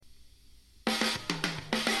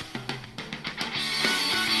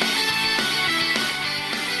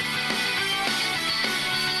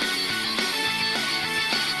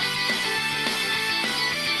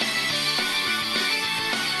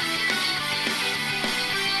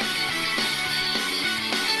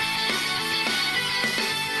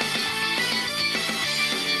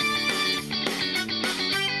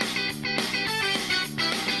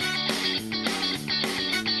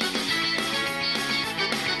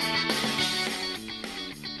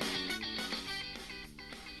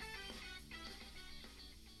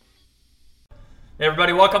Hey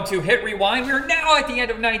everybody, welcome to Hit Rewind. We're now at the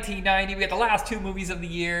end of 1990. We got the last two movies of the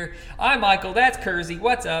year. I'm Michael, that's Kersey.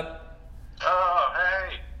 What's up? Oh,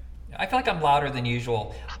 hey. I feel like I'm louder than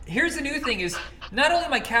usual. Here's the new thing is, not only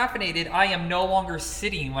am I caffeinated, I am no longer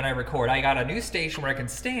sitting when I record. I got a new station where I can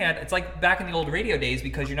stand. It's like back in the old radio days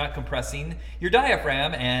because you're not compressing your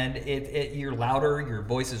diaphragm and you're louder, your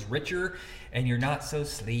voice is richer, and you're not so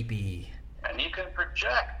sleepy. And you can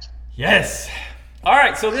project. Yes. All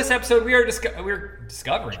right, so this episode we are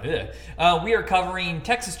covering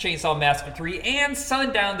Texas Chainsaw Massacre 3 and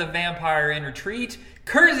Sundown the Vampire in Retreat.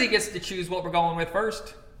 Kersey gets to choose what we're going with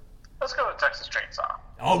first. Let's go with Texas Chainsaw.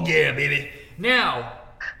 Oh yeah, baby. Now,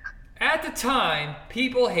 at the time,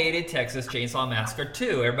 people hated Texas Chainsaw Massacre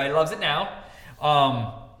 2. Everybody loves it now.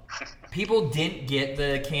 People didn't get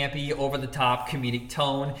the campy, over-the-top comedic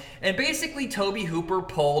tone. And basically, Tobe Hooper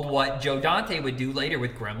pulled what Joe Dante would do later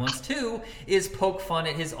with Gremlins 2, is poke fun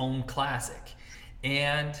at his own classic.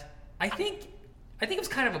 And I think it was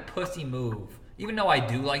kind of a pussy move. Even though I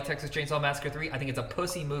do like Texas Chainsaw Massacre 3, I think it's a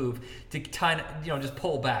pussy move to kind of, just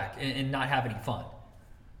pull back and not have any fun.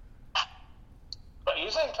 But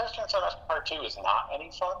you saying Texas Chainsaw Massacre Part 2 is not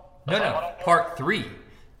any fun? No, Part 3.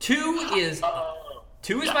 2 is...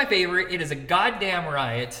 2 is my favorite. It is a goddamn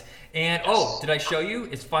riot. And, did I show you?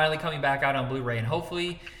 It's finally coming back out on Blu-ray. And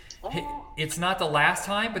hopefully, it's not the last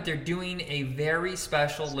time, but they're doing a very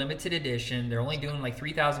special limited edition. They're only doing like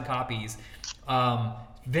 3,000 copies.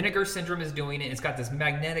 Vinegar Syndrome is doing it. It's got this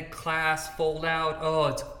magnetic glass fold out. Oh,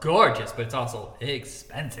 it's gorgeous, but it's also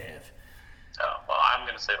expensive. Oh, well, I'm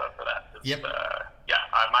going to save up for that. Yep.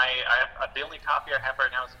 The only copy I have right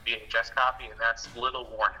now is a VHS copy, and that's a little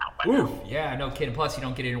worn out by now. Yeah, no kidding. Plus, you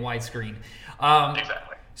don't get it in widescreen.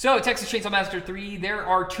 Exactly. So, Texas Chainsaw Massacre 3, there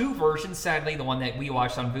are two versions. Sadly, the one that we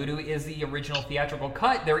watched on Vudu is the original theatrical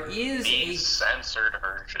cut. There is the censored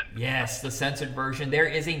version. Yes, the censored version. There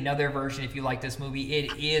is another version if you like this movie.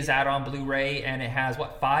 It is out on Blu-ray, and it has,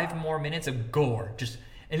 5 more minutes of gore.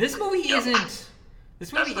 And this movie isn't... That's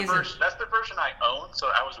the version I own, so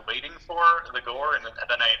I was waiting for the gore, and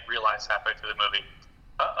then I realized halfway through the movie,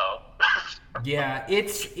 Yeah, it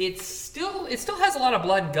still has a lot of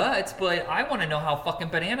blood and guts, but I want to know how fucking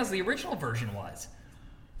bananas the original version was.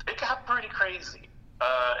 It got pretty crazy.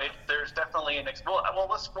 There's definitely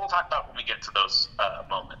we'll talk about when we get to those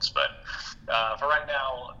moments, but for right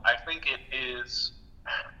now, I think it is.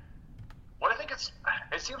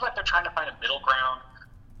 It seems like they're trying to find a middle ground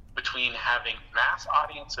between having mass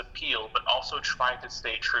audience appeal, but also try to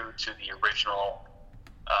stay true to the original,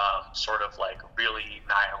 sort of like really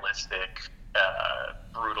nihilistic,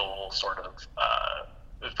 brutal sort of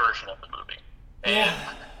version of the movie. And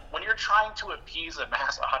when you're trying to appease a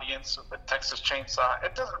mass audience with Texas Chainsaw,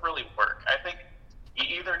 it doesn't really work. I think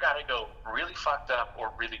you either got to go really fucked up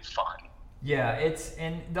or really fun. Yeah,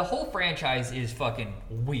 and the whole franchise is fucking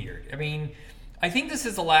weird. I mean, I think this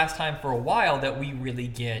is the last time for a while that we really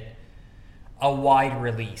get a wide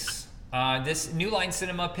release. This New Line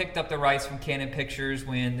Cinema picked up the rights from Canon Pictures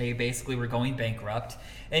when they basically were going bankrupt.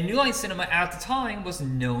 And New Line Cinema at the time was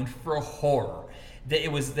known for horror.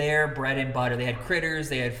 It was their bread and butter. They had Critters,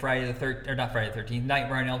 they had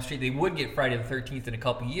Nightmare on Elm Street. They would get Friday the 13th in a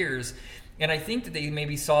couple years. And I think that they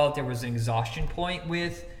maybe saw that there was an exhaustion point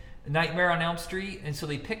with Nightmare on Elm Street. And so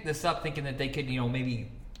they picked this up thinking that they could, maybe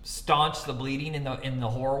staunch the bleeding in the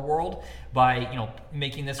horror world by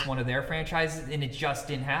making this one of their franchises, and it just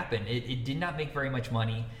didn't happen. It did not make very much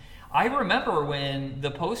money. I remember when the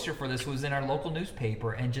poster for this was in our local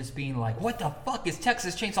newspaper and just being like, what the fuck is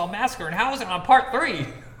Texas Chainsaw Massacre and how is it on part 3?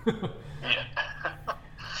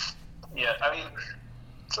 Yeah, I mean,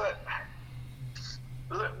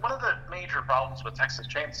 one of the major problems with Texas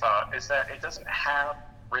Chainsaw is that it doesn't have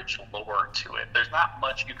rich lore to it. There's not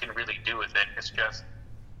much you can really do with it. It's just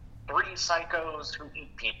 3 psychos who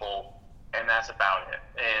eat people, and that's about it.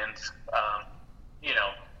 And,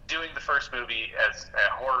 doing the first movie as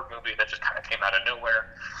a horror movie that just kind of came out of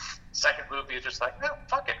nowhere. Second movie is just like, no,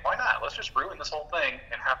 fuck it, why not? Let's just ruin this whole thing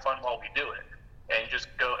and have fun while we do it. And just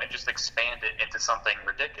go and just expand it into something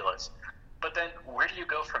ridiculous. But then where do you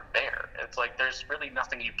go from there? It's like there's really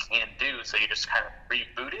nothing you can do, so you just kind of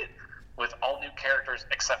reboot it with all new characters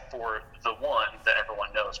except for the one that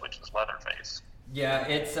everyone knows, which is Leatherface. Yeah,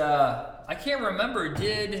 it's, I can't remember.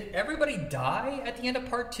 Did everybody die at the end of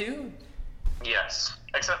part 2? Yes,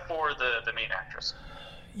 except for the main actress.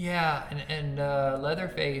 Yeah, and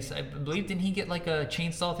Leatherface, I believe, didn't he get like a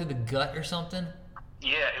chainsaw through the gut or something?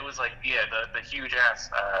 Yeah, it was like, the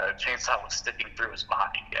huge-ass chainsaw was sticking through his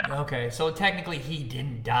body, yeah. Okay, so technically he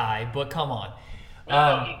didn't die, but come on.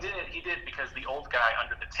 No, he did because the old guy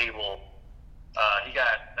under the table He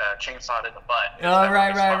got chainsawed in the butt. Oh,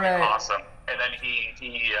 right. Awesome. And then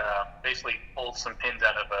he basically pulled some pins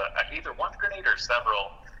out of either one grenade or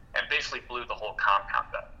several, and basically blew the whole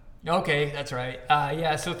compound up. Okay, that's right.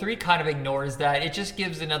 Yeah, so 3 kind of ignores that. It just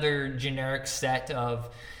gives another generic set of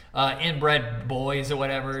inbred boys or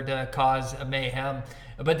whatever to cause a mayhem.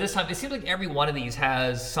 But this time, it seems like every one of these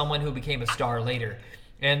has someone who became a star later.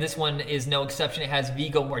 And this one is no exception. It has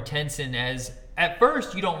Viggo Mortensen as... At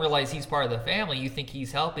first, you don't realize he's part of the family. You think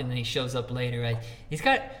he's helping, and he shows up later. Right?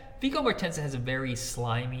 Viggo Mortensen has a very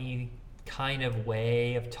slimy kind of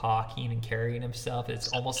way of talking and carrying himself. It's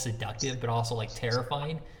almost seductive, but also like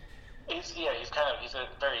terrifying. He's a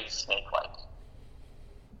very snake-like.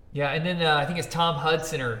 Yeah, and then I think it's Tom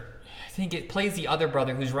Hudson, or I think it plays the other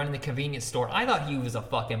brother who's running the convenience store. I thought he was a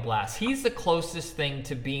fucking blast. He's the closest thing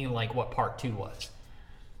to being like what Part 2 was.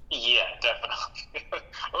 Yeah, definitely.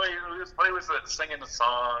 Well, he was singing a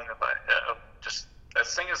song about just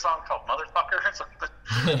singing a song called "Motherfucker" or something,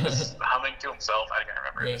 just humming to himself. I can't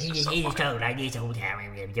remember. Yeah, he just told like this whole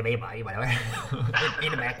time, whatever,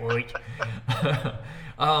 in the backwoods.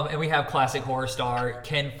 And we have classic horror star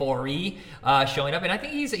Ken Foree showing up, and I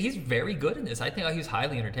think he's very good in this. I think he's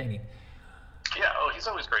highly entertaining. Yeah, he's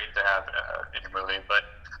always great to have in your movie, but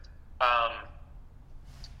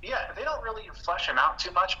yeah, they don't really flesh him out too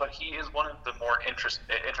much, but he is one of the more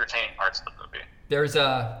entertaining parts of the movie. There's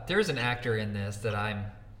an actor in this that I'm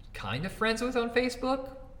kind of friends with on Facebook,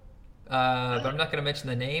 but I'm not going to mention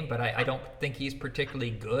the name, but I don't think he's particularly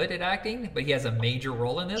good at acting, but he has a major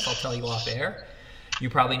role in this. I'll tell you off air. You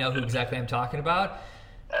probably know who exactly I'm talking about.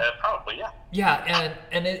 Probably, yeah. Yeah,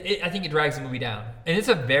 and I think it drags the movie down. And it's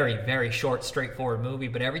a very, very short, straightforward movie,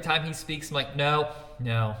 but every time he speaks, I'm like, no,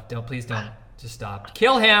 please don't. Just stop.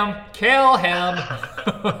 Kill him.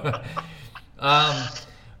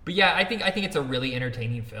 But yeah, I think it's a really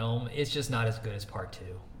entertaining film. It's just not as good as Part 2,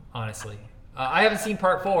 honestly. I haven't seen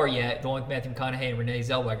Part 4 yet, the one with Matthew McConaughey and Renee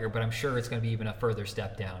Zellweger, but I'm sure it's going to be even a further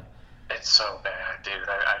step down. It's so bad, dude.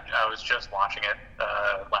 I was just watching it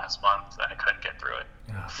last month, and I couldn't get through it.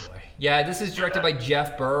 Oh, boy. Yeah, this is directed by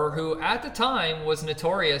Jeff Burr, who at the time was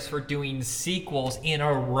notorious for doing sequels in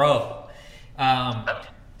a row.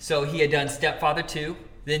 So he had done Stepfather 2,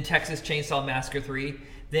 then Texas Chainsaw Massacre 3,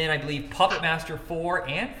 then I believe Puppet Master 4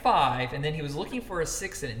 and 5, and then he was looking for a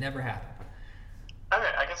 6th, and it never happened.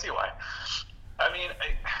 Okay, I can see why. I mean,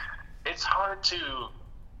 it's hard to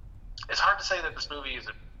say that this movie is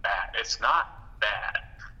bad. It's not bad.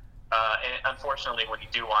 And unfortunately, when you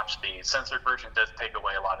do watch the censored version, it does take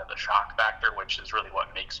away a lot of the shock factor, which is really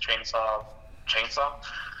what makes Chainsaw.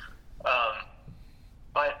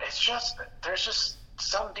 But there's just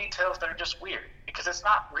some details that are just weird, because it's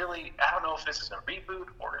not really, I don't know if this is a reboot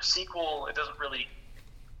or a sequel. It doesn't really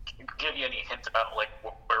give you any hint about like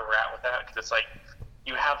where we're at with that, because it's like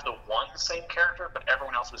you have the same character, but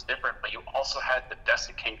everyone else is different. But you also had the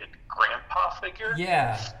desiccated grandpa figure,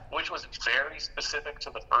 which was very specific to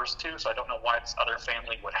the first 2. So I don't know why this other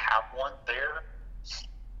family would have one there.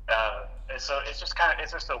 And so it's just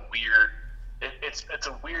a weird. It's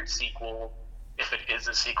a weird sequel. If it is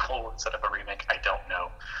a sequel instead of a remake, I don't know.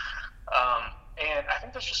 And I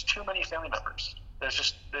think there's just too many family members.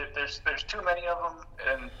 There's too many of them,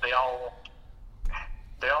 and they all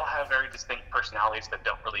have very distinct personalities that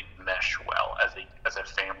don't really mesh well as a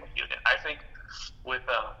family unit. I think with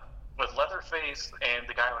Leatherface and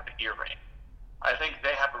the guy with the earring, I think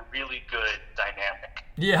they have a really good dynamic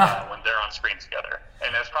when they're on screen together.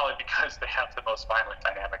 And that's probably because they have the most violent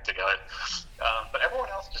dynamic together. But everyone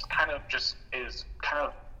else is kind of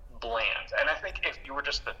bland. And I think if you were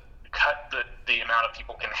just to cut the amount of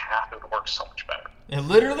people in half, it would work so much better. And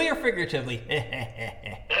literally or figuratively?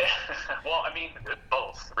 Well, I mean,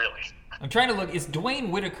 both, really. I'm trying to look. It's Dwayne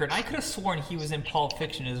Whitaker, and I could have sworn he was in Pulp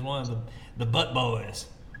Fiction as one of the butt boys.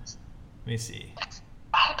 Let me see.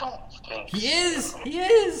 I don't think He is.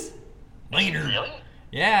 Later. Really?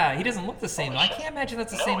 Yeah, he doesn't look the same. I can't imagine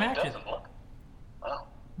that's the same actor. Doesn't look. Oh.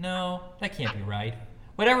 No, that can't be right.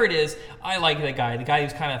 Whatever it is, I like that guy. The guy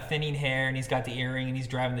who's kind of thinning hair, and he's got the earring, and he's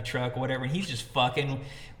driving the truck, or whatever, and he's just fucking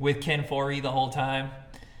with Ken Foree the whole time.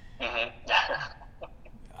 Mm-hmm.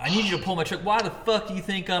 I need you to pull my truck. Why the fuck do you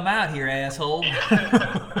think I'm out here, asshole? Yeah,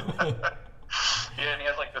 and he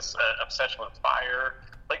has like this obsession with fire.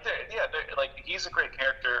 Like he's a great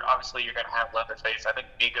character. Obviously, you're gonna have Leatherface. I think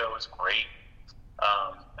Viggo is great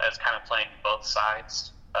as kind of playing both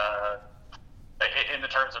sides. In the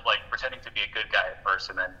terms of like pretending to be a good guy at first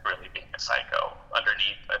and then really being a psycho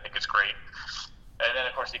underneath, I think it's great. And then,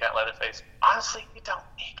 of course, you got Leatherface. Honestly, you don't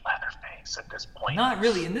need Leatherface at this point. Not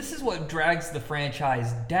really. And this is what drags the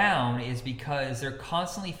franchise down, is because they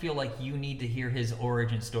constantly feel like you need to hear his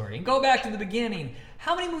origin story. And go back to the beginning.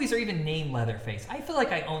 How many movies are even named Leatherface? I feel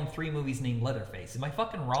like I own 3 movies named Leatherface. Am I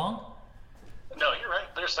fucking wrong? No, you're right.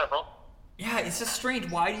 There's several. Yeah, it's just strange.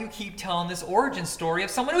 Why do you keep telling this origin story of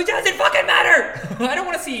someone who doesn't fucking matter? I don't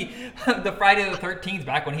want to see the Friday the 13th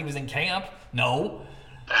back when he was in camp. No.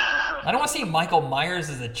 I don't want to see Michael Myers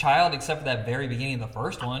as a child, except for that very beginning of the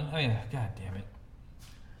first one. I mean, god damn it.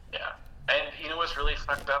 Yeah. And you know what's really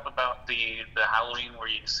fucked up about the Halloween, where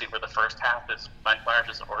you see where the first half is Mike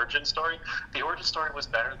Myers' origin story? The origin story was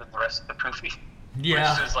better than the rest of the movie.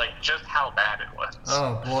 Yeah. Which is like just how bad it was.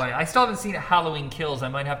 Oh boy. I still haven't seen Halloween Kills. I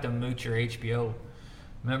might have to mooch your HBO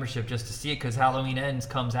membership just to see it, because Halloween Ends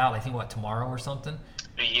comes out, I think, tomorrow or something?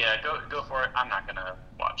 Yeah, go for it. I'm not gonna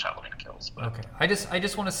watch Halloween Kills. But Okay. I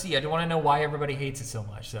just want to see. I just want to know why everybody hates it so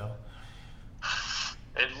much. So.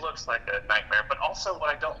 It looks like a nightmare, but also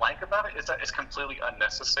what I don't like about it is that it's completely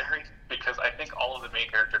unnecessary, because I think all of the main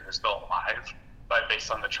characters are still alive,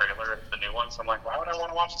 based on the trailer of the new one. So I'm like, why would I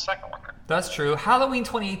want to watch the second one then? That's true. Halloween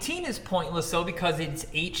 2018 is pointless though, because it's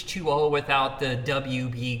H2O without the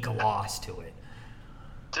WB gloss to it.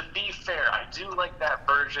 To be fair, I do like that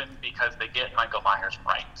version because they get Michael Myers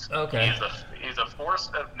right. Okay. He's a force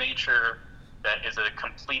of nature that is a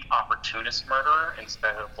complete opportunist murderer,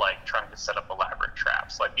 instead of like trying to set up elaborate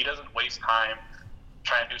traps. Like, he doesn't waste time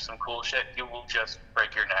trying to do some cool shit. He will just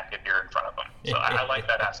break your neck if you're in front of him. So I like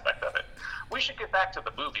that aspect of it. We should get back to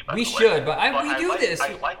the movie, by the way. We should, but we do this.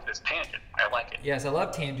 I like this tangent. I like it. Yes, I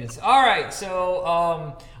love tangents. All right,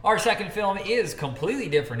 so our second film is completely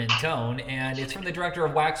different in tone, and it's from the director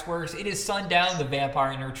of Waxworks. It is Sundown, The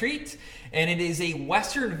Vampire in Retreat, and it is a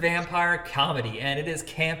Western vampire comedy, and it is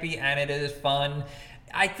campy, and it is fun.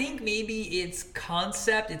 I think maybe its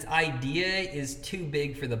concept, its idea, is too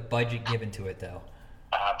big for the budget given to it, though.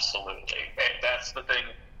 Absolutely. And that's the thing,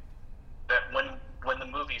 that when the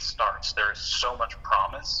movie starts, there is so much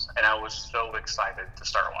promise, and I was so excited to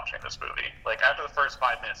start watching this movie. Like, after the first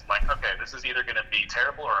 5 minutes, I'm like, okay, this is either going to be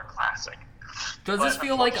terrible or a classic. Does this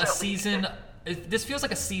feel like a season? This feels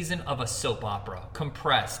like a season of a soap opera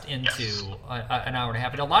compressed into an hour and a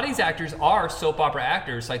half. And a lot of these actors are soap opera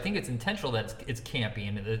actors, so I think it's intentional that it's campy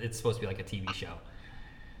and it's supposed to be like a TV show.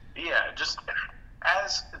 Yeah, just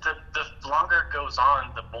as the longer it goes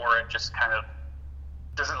on, the more it just kind of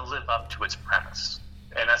doesn't live up to its premise.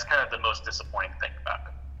 And that's kind of the most disappointing thing about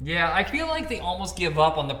it. Yeah, I feel like they almost give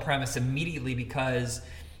up on the premise immediately because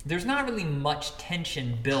there's not really much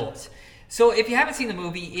tension built. So if you haven't seen the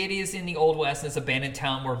movie, it is in the Old West, this abandoned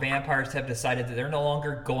town where vampires have decided that they're no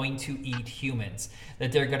longer going to eat humans,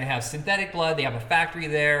 that they're going to have synthetic blood, they have a factory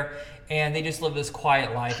there, and they just live this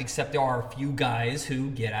quiet life, except there are a few guys who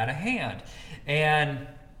get out of hand. And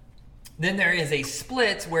then there is a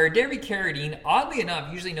split where Derry Carradine, oddly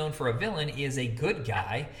enough, usually known for a villain, is a good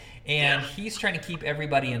guy, and he's trying to keep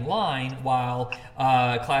everybody in line while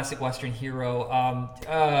classic Western hero,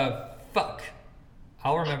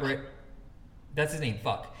 I'll remember it. That's his name,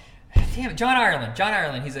 fuck. Damn it, John Ireland. John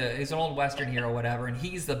Ireland, he's an old Western hero, whatever, and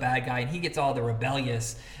he's the bad guy, and he gets all the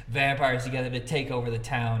rebellious vampires together to take over the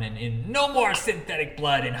town, and no more synthetic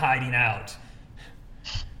blood and hiding out.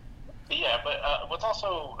 Yeah, but what's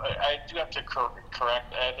also, I do have to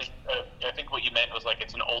correct, I think what you meant was like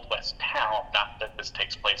it's an Old West town, not that this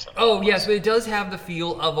takes place in the Old yes, West. but it does have the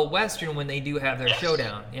feel of a Western when they do have their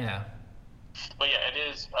showdown, yeah. But yeah, it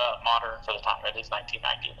is modern for the time. It is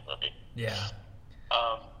 1990 in the movie. Yeah.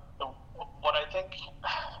 What I think,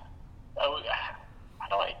 how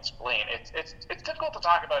do I explain? It's difficult to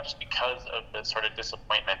talk about just because of the sort of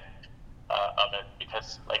disappointment of it.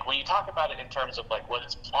 Because like when you talk about it in terms of like what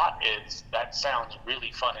its plot is, that sounds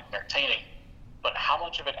really fun and entertaining. But how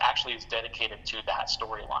much of it actually is dedicated to that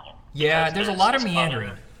storyline? Yeah, there's a lot of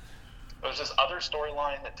meandering. There's this other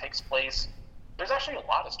storyline that takes place. There's actually a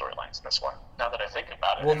lot of storylines in this one. Now that I think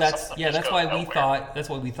about it. Well, that's why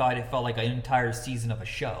we thought it felt like an entire season of a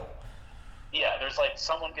show. Yeah, there's like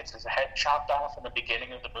someone gets his head chopped off in the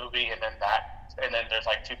beginning of the movie, and then there's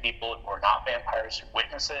like two people who are not vampires who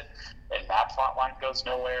witness it, and that plot line goes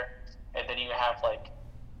nowhere. And then you have like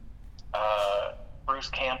Bruce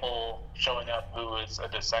Campbell showing up, who is a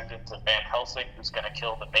descendant of Van Helsing, who's going to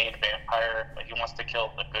kill the main vampire, but he wants to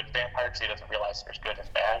kill the good vampire because he doesn't realize there's good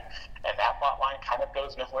and bad, and that plot line kind of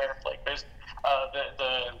goes nowhere. Like there's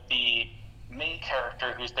the main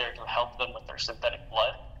character who's there to help them with their synthetic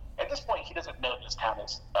blood. At this point, he doesn't know this town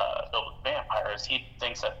is filled with vampires. He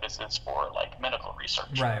thinks that this is for like medical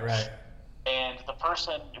research. Right. And the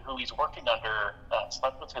person who he's working under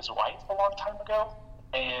slept with his wife a long time ago,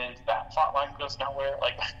 and that plot line goes nowhere.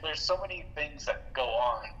 Like, there's so many things that go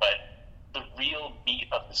on, but the real meat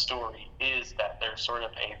of the story is that there's sort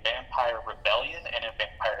of a vampire rebellion and a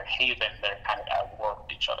vampire haven that are kind of at war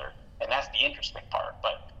with each other. And that's the interesting part.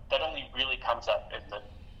 But that only really comes up in the,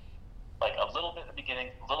 like, a little bit at the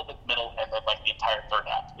beginning, a little bit middle, and then, like, the entire third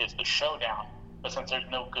act is the showdown. But since there's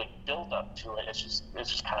no good build-up to it, it's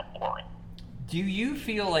just kind of boring. Do you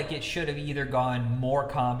feel like it should have either gone more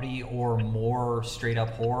comedy or more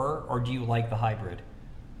straight-up horror, or do you like the hybrid?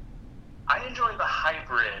 I enjoy the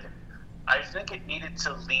hybrid. I think it needed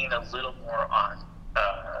to lean a little more on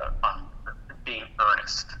being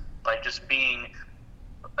earnest, like just being.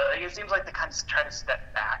 It seems like they kind of try to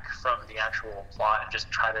step back from the actual plot and just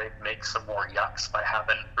try to make some more yucks by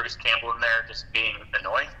having Bruce Campbell in there just being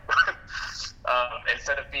annoying.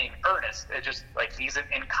 Instead of being earnest, it just like he's an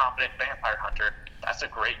incompetent vampire hunter. That's a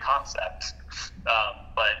great concept.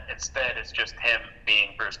 But instead, it's just him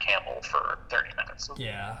being Bruce Campbell for 30 minutes.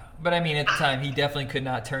 Yeah, but I mean, at the time, he definitely could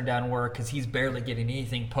not turn down work because he's barely getting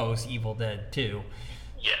anything post Evil Dead 2.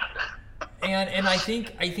 Yeah. And I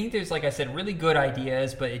think there's, like I said, really good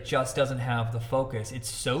ideas, but it just doesn't have the focus. It's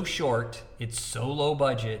so short, it's so low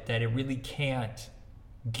budget that it really can't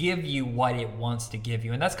give you what it wants to give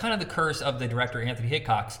you. And that's kind of the curse of the director Anthony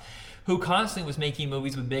Hitchcock, who constantly was making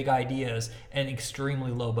movies with big ideas and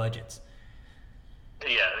extremely low budgets.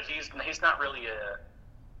 Yeah, he's not really a.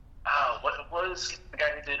 What was the guy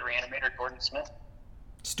who did Reanimator? Gordon Smith.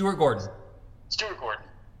 Stuart Gordon.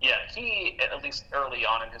 Yeah, he at least early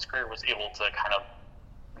on in his career was able to kind of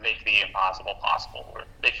make the impossible possible. We're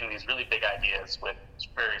making these really big ideas with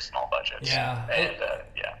very small budgets. Yeah, and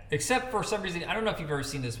except for some reason, I don't know if you've ever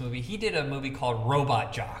seen this movie. He did a movie called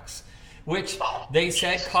Robot Jocks, which they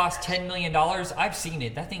said cost $10 million. I've seen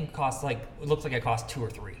it. That thing costs it looks like it cost 2 or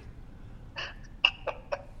 3.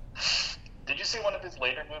 Did you see one of his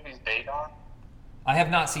later movies, Dagon? I have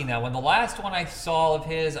not seen that one. The last one I saw of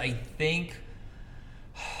his, I think,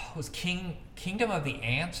 was Kingdom of the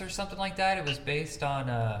Ants or something like that. It was based on,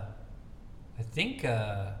 I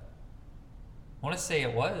want to say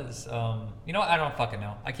it was. I don't fucking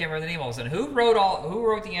know. I can't remember the name all of a sudden. Who wrote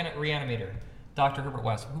the Reanimator? Dr. Herbert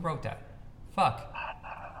West. Who wrote that? Fuck.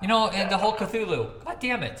 And the whole Cthulhu. God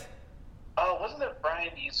damn it. Oh, wasn't it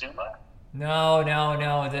Brian E. Zuma? No.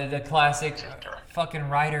 The classic fucking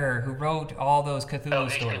writer who wrote all those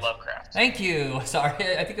Cthulhu stories. H.P. Lovecraft. Thank you.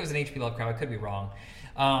 Sorry, I think it was an H.P. Lovecraft. I could be wrong.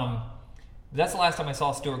 That's the last time I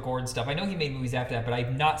saw Stuart Gordon stuff. I know he made movies after that, but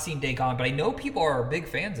I've not seen Dagon. But I know people are big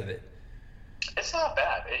fans of it. It's not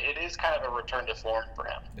bad. It is kind of a return to form for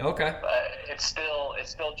him. Okay. But it's still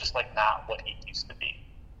just like not what he used to be.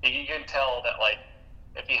 You can tell that like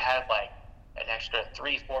if he had like an extra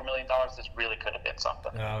 $3-4 million, this really could have been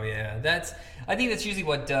something. Oh yeah, I think that's usually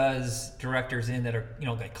what does directors in that are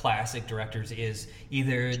like classic directors is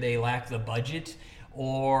either they lack the budget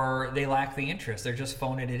or they lack the interest. They're just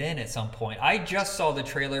phoning it in at some point. I just saw the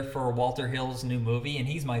trailer for Walter Hill's new movie, and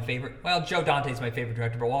he's my favorite. Well, Joe Dante's my favorite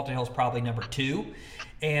director, but Walter Hill's probably number 2.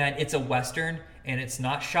 And it's a Western, and it's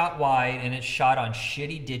not shot wide, and it's shot on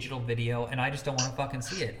shitty digital video, and I just don't want to fucking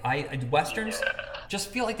see it. Westerns just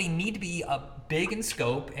feel like they need to be big in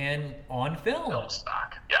scope and on film. Film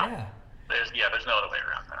stock. Yeah. There's no other way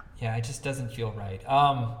around that. Yeah, it just doesn't feel right.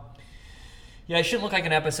 Yeah, it shouldn't look like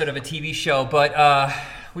an episode of a TV show, but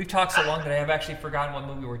we've talked so long that I have actually forgotten what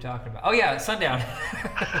movie we're talking about. Oh yeah, Sundown.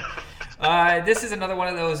 This is another one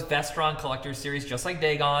of those Vestron Collector's Series, just like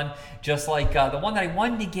Dagon, just like the one that I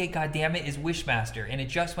wanted to get, goddammit, is Wishmaster, and it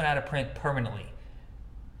just went out of print permanently.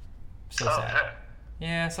 So sad. Okay.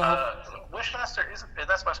 Yeah, so... Wishmaster,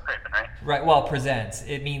 that's Wes Craven, right? Right, well, presents.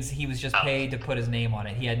 It means he was just paid to put his name on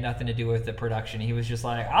it. He had nothing to do with the production. He was just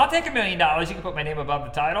like, I'll take $1 million, you can put my name above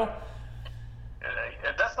the title.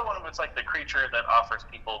 That's the one where it's like the creature that offers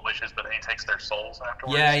people wishes, but then he takes their souls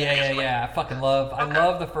afterwards. Yeah. I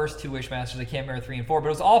love the first 2 Wishmasters. I can't remember 3 and 4, but it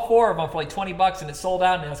was all 4 of them for like $20, and it sold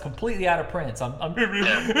out, and it's completely out of print. So I'm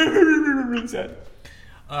really sad.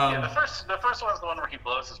 The first one's the one where he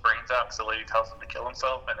blows his brains out because the lady tells him to kill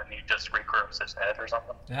himself, and then he just regrows his head or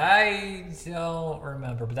something. I don't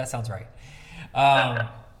remember, but that sounds right.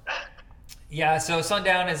 Yeah, so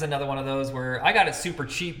Sundown is another one of those where I got it super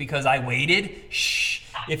cheap because I waited.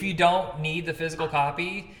 If you don't need the physical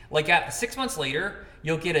copy, like 6 months later,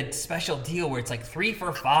 you'll get a special deal where it's like 3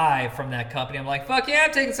 for $5 from that company. I'm like, fuck yeah,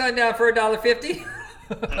 I'm taking Sundown for $1.50.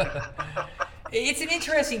 It's an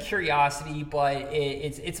interesting curiosity, but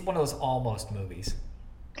it's one of those almost movies.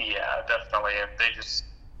 Yeah, definitely. They just,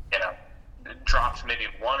 dropped maybe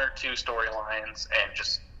 1 or 2 storylines and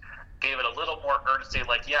just gave it a little more earnesty,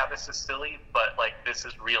 like, yeah, this is silly, but like this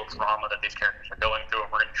is real drama that these characters are going through,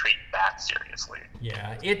 and we're going to treat that seriously.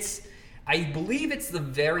 Yeah, I believe it's the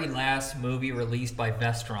very last movie released by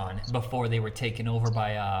Vestron before they were taken over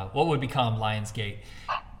by what would become Lionsgate.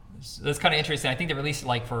 So that's kind of interesting. I think they released it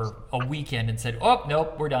like for a weekend and said, "Oh,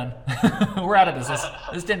 nope, we're done. We're out of this.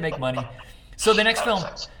 This didn't make money." So the next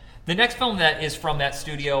film that is from that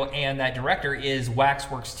studio and that director is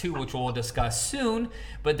Waxworks 2, which we'll discuss soon,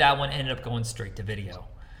 but that one ended up going straight to video.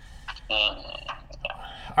 All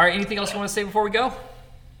right, anything else you want to say before we go?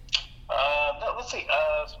 No, let's see.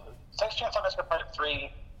 Second Chance on Escar Part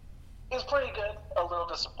 3 is pretty good, a little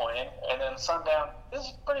disappointing. And then Sundown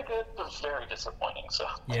is pretty good, but very disappointing. So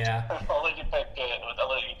yeah, I'll let you pick. I'll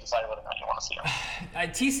let you decide whether or not you want to see them.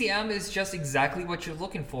 TCM is just exactly what you're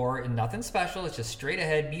looking for, and nothing special. It's just straight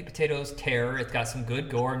ahead, meat, potatoes, terror. It's got some good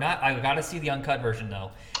gore. I got to see the uncut version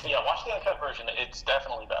though. Yeah, watch the uncut version. It's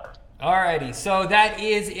definitely better. Alrighty, so that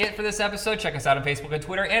is it for this episode. Check us out on Facebook and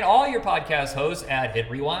Twitter and all your podcast hosts at Hit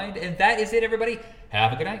Rewind. And that is it, everybody.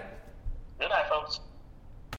 Have a good night. Good night, folks.